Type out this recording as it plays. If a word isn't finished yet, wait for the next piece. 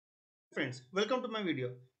Friends, welcome to my video.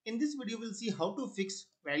 In this video, we'll see how to fix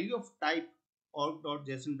value of type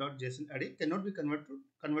org.json.JSONArray cannot be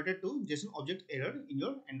converted to JSON object error in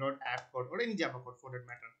your Android app code or any Java code for that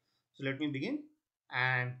matter. So let me begin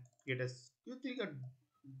and get a quickly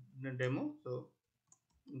a demo. So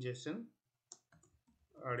JSON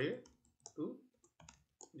array to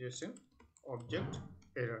JSON object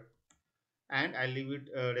error, and I'll leave it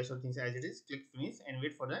rest of things as it is. Click finish and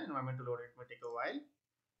wait for the environment to load. It may take a while.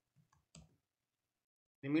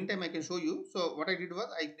 In the meantime, I can show you. So what I did was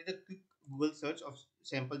I did a quick Google search of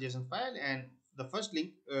sample JSON file, and the first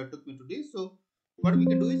link took me to this. So what we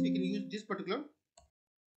can do is we can use this particular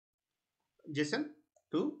JSON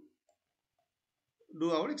to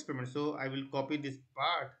do our experiment. So I will copy this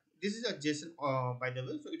part. This is a JSON by the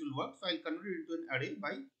way, so it will work. So I'll convert it into an array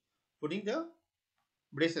by putting the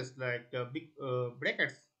braces, like the big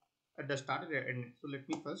brackets at the start and end. So let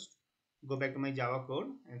me first go back to my Java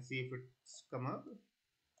code and see if it's come up.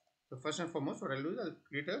 So first and foremost, what I'll do is I'll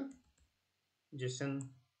create a JSON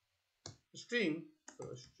string. So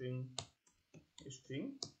string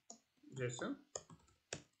JSON.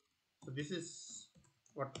 So this is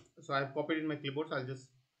what. So I've copied in my clipboard. So I'll just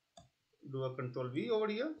do a Control V over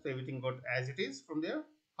here. So everything got as it is from there.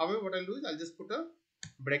 However, what I'll do is I'll just put a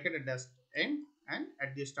bracket at the end and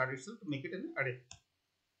at the start itself to make it an array.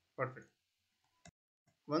 Perfect.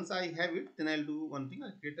 Once I have it, then I'll do one thing.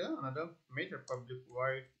 I'll create another method, public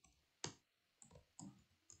void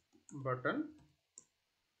button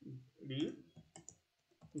read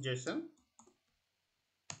JSON.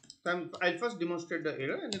 So I'll first demonstrate the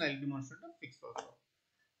error and then I'll demonstrate the fix also.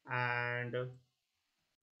 And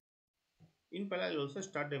in parallel, I'll also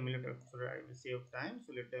start the emulator so that I will save time.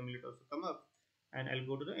 So let the emulator also come up, and I'll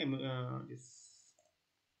go to the this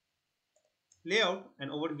layout,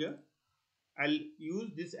 and over here I'll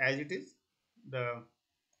use this as it is, the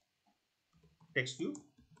text view,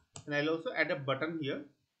 and I'll also add a button here.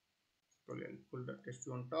 Probably I'll put the text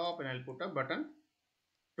view on top, and I'll put a button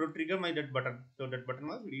to trigger my that button. So that button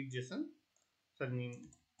was read JSON. So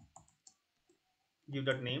give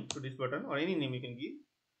that name to this button, or any name you can give,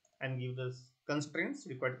 and give the constraints,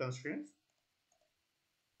 required constraints.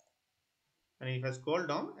 And if I scroll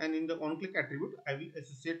down, and in the on-click attribute, I will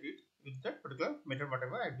associate it with that particular method,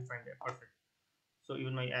 whatever I defined there. Perfect. So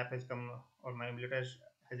even my app has come, or my emulator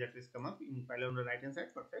has at least come up in file on the right hand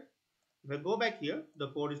side. Perfect. If I go back here, the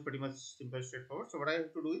code is pretty much simple, straightforward. So what I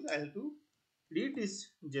have to do is I have to read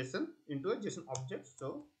this JSON into a JSON object.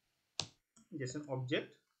 So JSON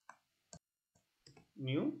object,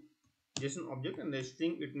 new JSON object, and the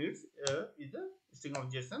string it needs is the string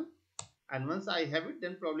of JSON. And once I have it,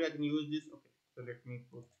 then probably I can use this. Okay, so let me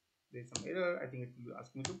put, there's some error. I think it will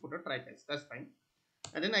ask me to put a try catch. That's fine.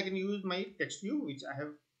 And then I can use my text view, which I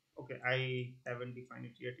have. Okay, I haven't defined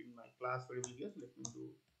it yet in my class variable here. So let me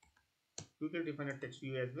do quickly define a text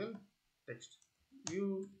view as well. Text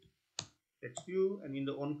view, and in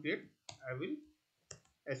the on create, I will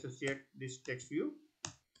associate this text view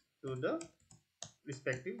to the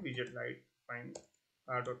respective widget, right? Find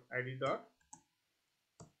r.id dot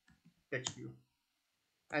text view,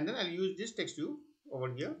 and then I'll use this text view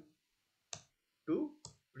over here to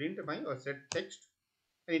print my or set text,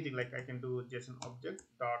 anything, like I can do JSON object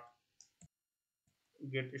dot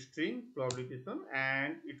get string, probably this one,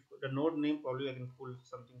 and the node name, probably I can pull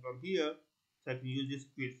something from here, so I can use this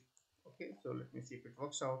quiz. Okay, so let me see if it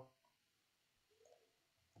works out.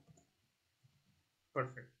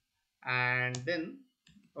 Perfect. And then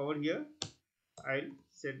over here I'll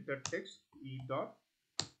set the text e dot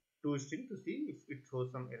to string to see if it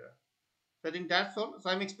throws some error. So I think that's all. So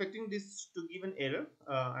I'm expecting this to give an error.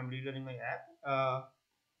 I'm rerunning my app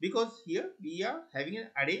because here we are having an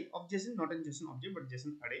array of JSON, not a JSON object, but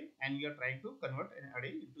JSON array, and we are trying to convert an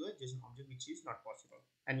array into a JSON object, which is not possible,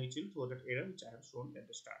 and which will throw that error which I have shown at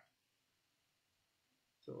the start.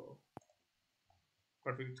 So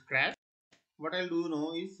perfect, crash. What I'll do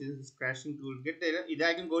now is, since it's crashing tool get the error, either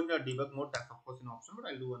I can go into a debug mode. That's of course an option, but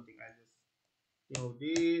I'll do one thing. I'll just remove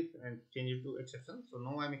this and change it to exception. So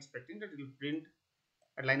now I'm expecting that it will print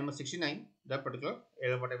at line number 69 the particular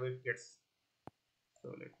error, whatever it gets. So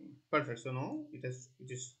let me, perfect. So now it is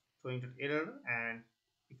showing that error, and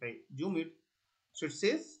if I zoom it, so it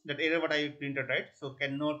says that error what I printed, right? So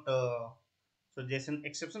cannot so JSON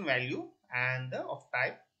exception value and the of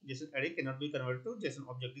type JSON array cannot be converted to JSON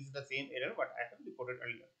object. This is the same error what I have reported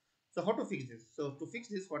earlier. So how to fix this? So to fix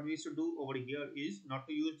this, what we should do over here is not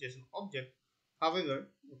to use JSON object. However,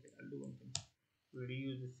 okay, I'll do one thing. We'll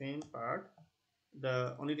reuse the same part.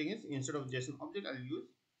 The only thing is, instead of JSON object, I'll use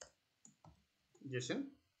JSON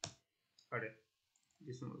array.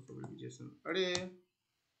 This one also will be JSON array.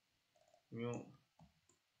 new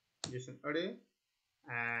JSON array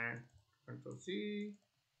and control C,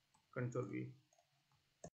 control V.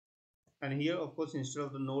 And here, of course, instead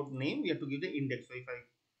of the node name, we have to give the index. So if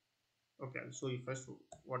I, okay, I'll show you first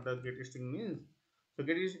what the get string means. So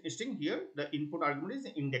get string here, the input argument is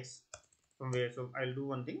the index from where. So I'll do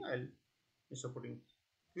one thing. I'll, instead of putting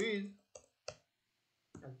quiz,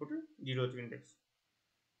 I'll put it 0th index.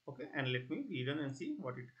 Okay, and let me rerun and see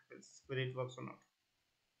what it happens, whether it works or not.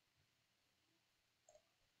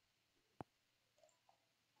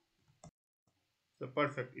 So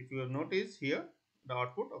perfect. If you have noticed here the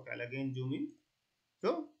output, okay, I'll again zoom in.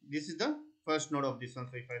 So this is the first node of this one.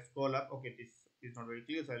 So if I scroll up, okay, this is not very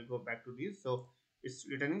clear. So I'll go back to this. So it's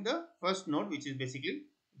returning the first node, which is basically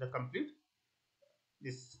the complete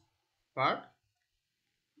this part,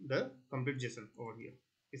 the complete JSON over here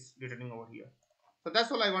is returning over here. So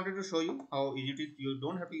that's all I wanted to show you how easy it is. You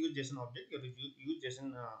don't have to use JSON object. You have to use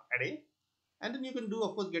JSON array, and then you can do,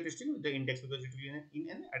 of course, get string with the index because it will be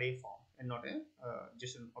in an array form and not a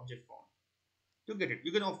JSON object form. To get it,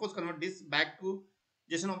 you can of course convert this back to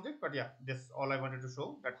JSON object, but yeah, that's all I wanted to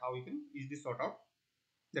show, that how you can easily sort out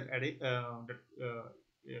that array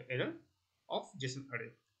error of JSON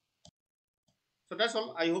array. So that's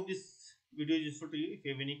all. I hope this video is useful to you. If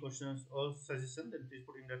you have any questions or suggestions, then please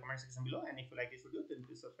put in the comment section below, and if you like this video, then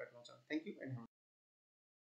please subscribe to my channel. Thank you and have